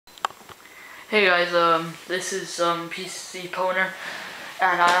Hey guys, this is PC Poner,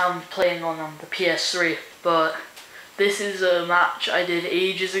 and I am playing on the PS3, but this is a match I did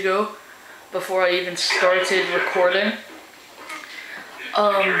ages ago, before I even started recording.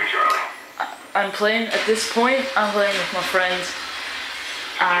 I'm playing, at this point, I'm playing with my friends,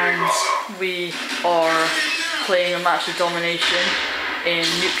 and we are playing a match of domination in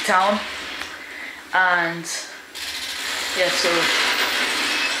Nuketown, and yeah, so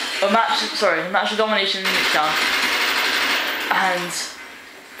a match of domination in Nuketown, and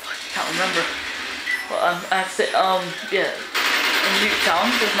I can't remember. But yeah, in Nuketown,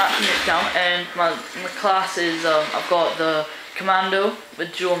 there's a match in Nuketown, and my class is I've got the Commando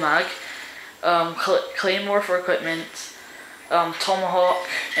with dual mag, Claymore for equipment, Tomahawk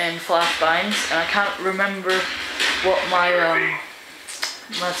and flashbangs, and I can't remember what my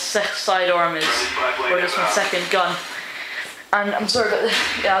my sidearm is, or just my second gun. And I'm sorry, but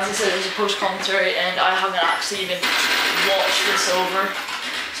yeah, as I said, there's a post-commentary, and I haven't actually even watched this over,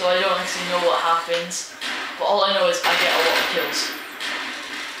 so I don't actually know what happens. But all I know is I get a lot of kills.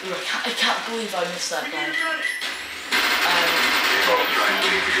 Ooh, I can't believe I missed that guy.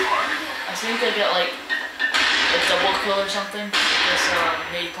 I think I get like a double kill or something with this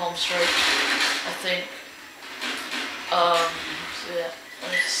napalm strike, I think. So yeah,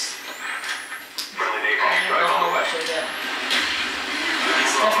 let's... I don't know how much I get.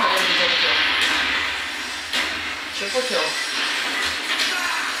 Definitely a double kill. Triple kill.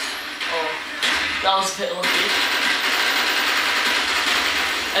 Oh, that was a bit lucky.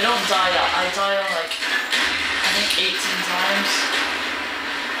 I don't die that. I die on like, I think 18 times.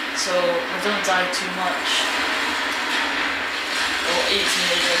 So I don't die too much. Well, 18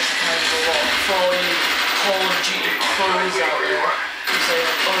 is actually kind of a lot for all you Call of Duty pros out there who say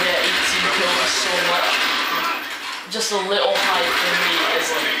like, oh yeah, 18 kills is so much. Just a little high for me is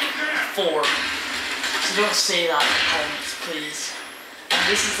like 4. So don't say that in the comments, please. And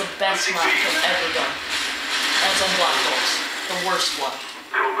this is the best match I've ever done. And it's on Black Ops, the worst one.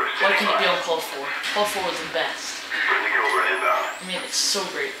 Why can't it be on COD 4? COD 4 is the best. I mean, it's so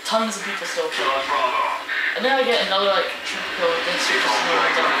great. Tons of people still play it. And then I get another like triple kill with this, or just another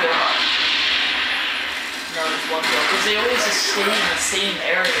double kill. No, there's one kill. Because they always just stay in the same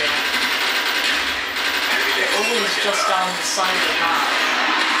area. They're always just down the side of the map.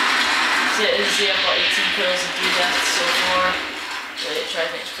 So yeah, as you see, I've got 18 kills and 3 deaths so far, which I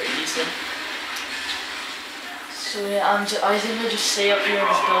think is pretty decent. So yeah, I think I'll just stay up here in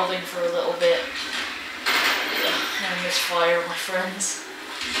this building for a little bit. And misfire my friends.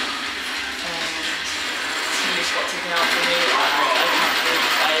 And he just got taken out for me, and I can't believe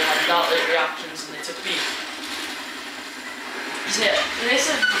I had that late reactions and they took B. So yeah,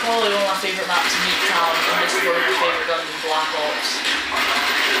 this is probably one of my favourite maps in Nuketown, and this is one of my favourite guns in Black Ops.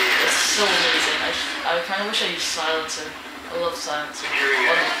 It's so amazing. I kind of wish I used Silencer. I love Silencer. On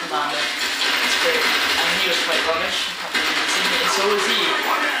the Commando. It's great. And he was quite rubbish. I can't believe he's seen it, and so was he.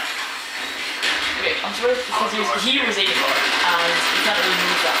 Okay, I'm sorry because he was aiming, and you can't really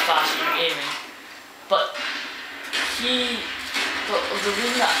move that fast when you're aiming. But the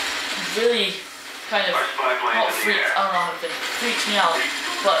thing that really kind of, not freaks, I don't know how to say, freaks me out,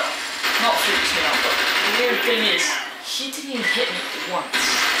 but, not freaks me out, but the weird thing is, he didn't even hit me once.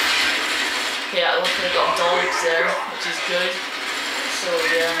 Okay, I look like I got dogs there, which is good, so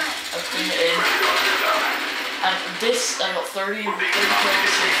yeah, I've bring it in. And this, I got 30 kills and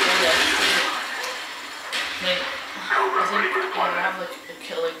 4 deaths. I think I have like a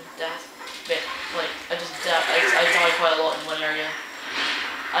killing death bit, like, I die quite a lot in one area.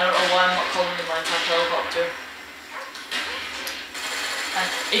 I don't know why I'm not calling in my attack helicopter. And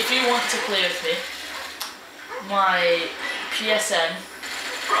if you want to play with me, my PSN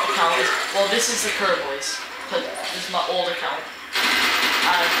account is, well, this is the Kerboys, but this is my old account.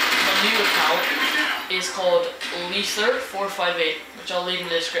 And my new account is called Lether458, which I'll leave in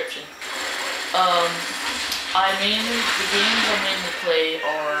the description. The games I mainly play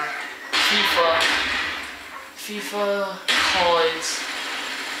are FIFA, COD,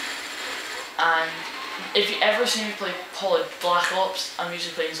 and if you ever see me play COD Black Ops, I'm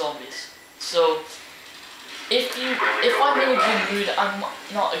usually playing zombies. So if I'm in a good mood, I'm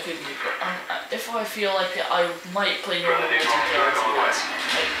not a good mood, but if I feel like it, I might play normal multiplayer with you guys.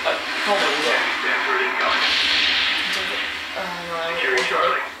 I probably will.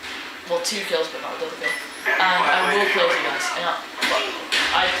 Well, 2 kills, but not a double kill. And I will play with you guys.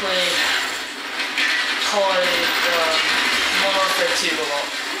 I play COD Modern Warfare 2 a lot.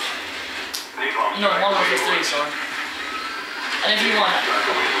 No, Modern Warfare 3, sorry. And if you want,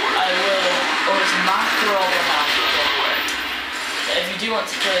 I will, or it's macro or half. If you do want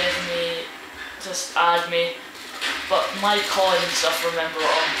to play with me, just add me. But my calling stuff, remember,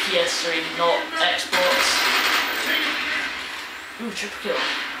 on PS3, not Xbox. Ooh, triple kill.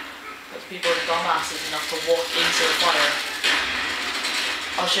 Because people are dumbasses enough to walk into the fire.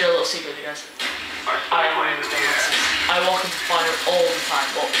 I'll share a little secret with you guys. I am one of those dumbasses. I walk into fire all the time.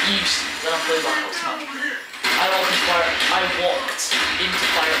 Well, used to, when I'm playing Black Ops much. I walked into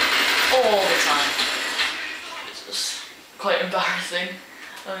fire all the time. It's just quite embarrassing.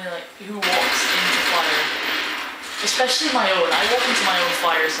 I mean, like, who walks into fire? Especially my own. I walk into my own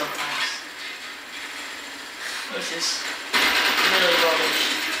fire sometimes. Which is really rubbish.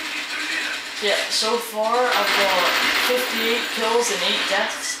 Yeah, so far I've got 58 kills and 8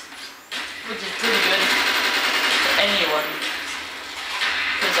 deaths, which is pretty good for anyone.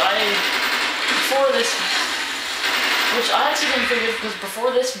 Because before this, which I actually didn't figure, because before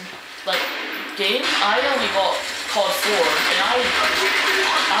this, like, game, I only got COD 4, and I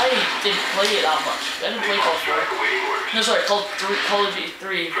didn't play it that much. I didn't play COD 4. No, sorry, Call of Duty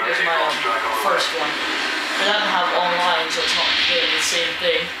 3 was my first one. But I didn't have online, so it's not really the same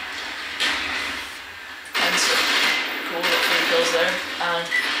thing. And so, cool, got 3 kills there. And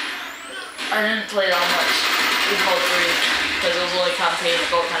I didn't play that much in COD 3 because it was only campaign, it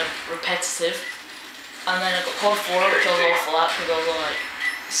got kind of repetitive. And then I got COD 4, which I was awful at because I was on like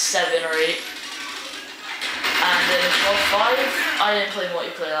 7 or 8. And then in COD 5, I didn't play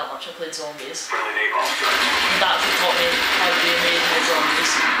multiplayer that much, I played zombies. And that's what taught me how to be amazing with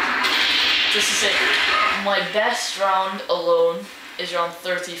zombies. Just to say, my best round alone is round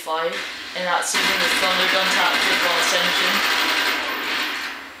 35, and that's using the Thunder Gun tactic on Ascension.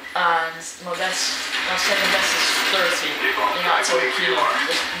 And my second best is 30, and that's on Kino,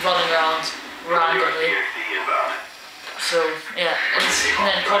 just running around randomly. So yeah, and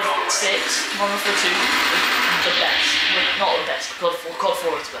then COD 6, Modern Warfare 2 is the best. Not the best, COD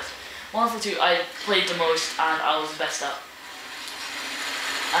 4 is the best. Modern Warfare 2 I played the most and I was the best at.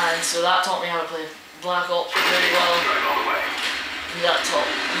 And so that taught me how to play Black Ops really well. And that taught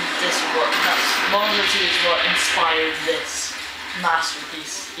Modern Warfare 2 is what inspired this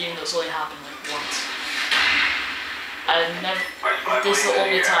masterpiece, even though it's only happened like once. This is the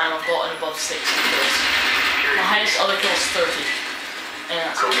only time I've gotten above 60 kills. My highest other kill is 30. And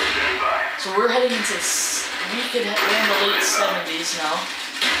that's it. So we're heading into, we're in the late 70s now.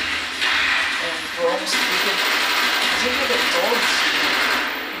 And we're almost, I think we get dogs.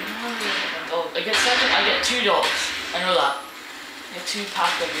 I get 2 dogs. I know that. I get 2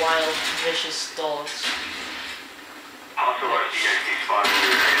 pack of wild, vicious dogs. But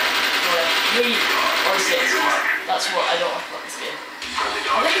I hate R6. That's what I don't like about this game. I think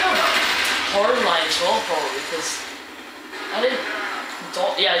I'm hardline as well, probably, because I didn't.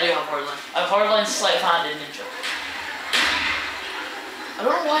 Yeah, I do have hardline. I have hardline, sleight of hand, and ninja. I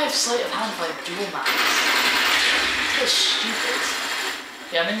don't know why I have sleight of hand if I have dual max. It's stupid.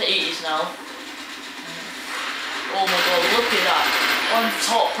 Yeah, I'm in the 80s now. Oh my god, look at that. One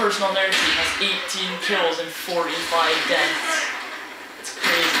top person on their team has 18 kills and 45 deaths. It's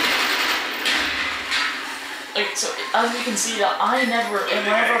crazy. Like, so, as you can see that whenever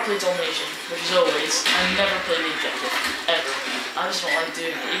I play Domination, which is always, I never play the objective, ever. I just don't like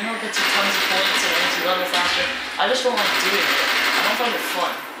doing it. Even though it gets you tons of points and it makes you level faster, I just don't like doing it. I don't find it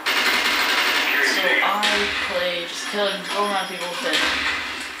fun. So I play just killing, going around people with it.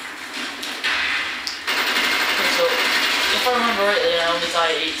 Okay, so, if I remember rightly, I only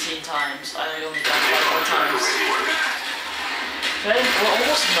die 18 times. I only die 5 more times. We're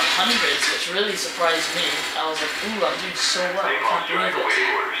almost in the hundreds, which really surprised me. I was like, ooh, I'm doing so well, I can't believe it.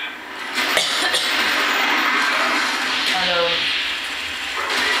 And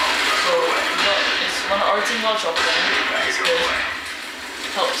so our team got chopped down, that's good.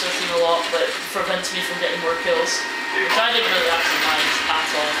 Helps our team a lot, but it prevents me from getting more kills. Which I didn't really actually mind at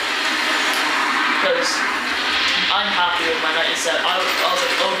all. Because I'm happy with my 97. I was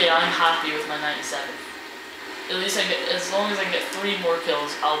like, okay, I'm happy with my 97. At least as long as I can get 3 more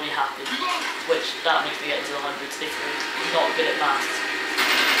kills, I'll be happy. Which, that makes me get into the hundreds if you're not good at maths.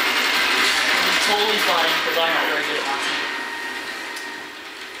 Which is totally fine, because I'm not very good at maths either.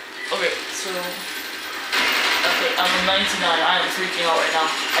 Okay, so... Okay, I'm on 99, I am freaking out right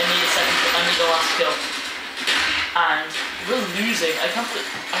now. I need the last kill. And we're losing, I can't believe...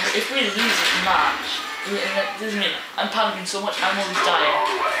 If we lose this match, this is me, I'm panicking so much, I'm always dying.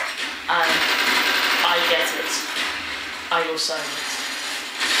 And... I get it. I go silent.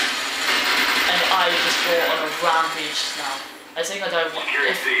 And I just go on a rampage now. I think I die once.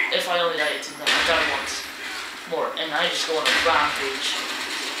 If I only die 18 times, I die once. More. And I just go on a rampage.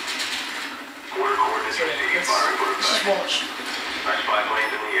 So yeah, let's just watch.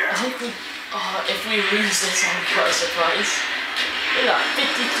 I think If we lose this, I'm quite surprised. Look at that,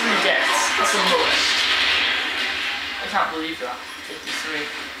 53 deaths. That's the lowest. I can't believe that. 53.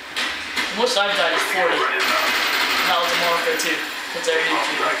 The most I've died is 40. And that was a marker too, because they're a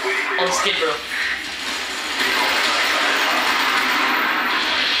YouTuber. On Skid Row.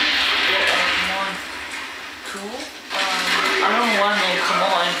 Yeah, come on. Cool. I don't know why I'm going to come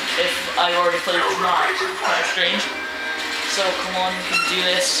on if I already played the match. Kind of strange. So come on, we can do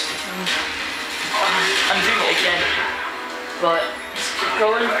this. I'm doing it again. But let's keep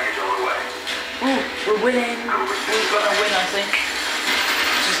going. Ooh, we're winning. We're gonna win, I think.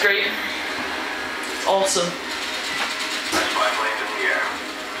 Which is great. It's awesome.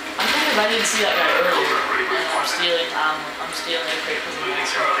 I think if I didn't see that guy earlier, and I'm stealing a crate because of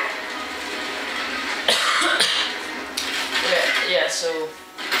myself. Yeah, so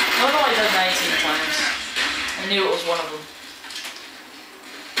no, I died 19 times. I knew it was one of them.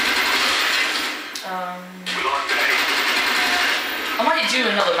 I might do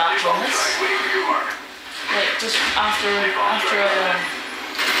another match on this. Like just after I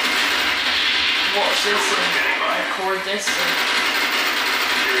watch this and record this and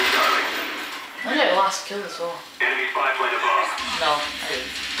I get a last kill as well. No, I didn't.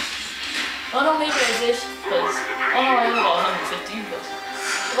 Oh no, maybe I did, because oh no, I only got 115 kills.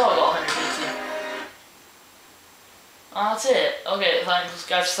 I thought I got 118. That's it. Okay, thanks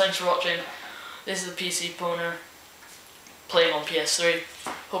guys, thanks for watching. This is the PC Poner playing on PS3.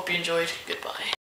 Hope you enjoyed. Goodbye.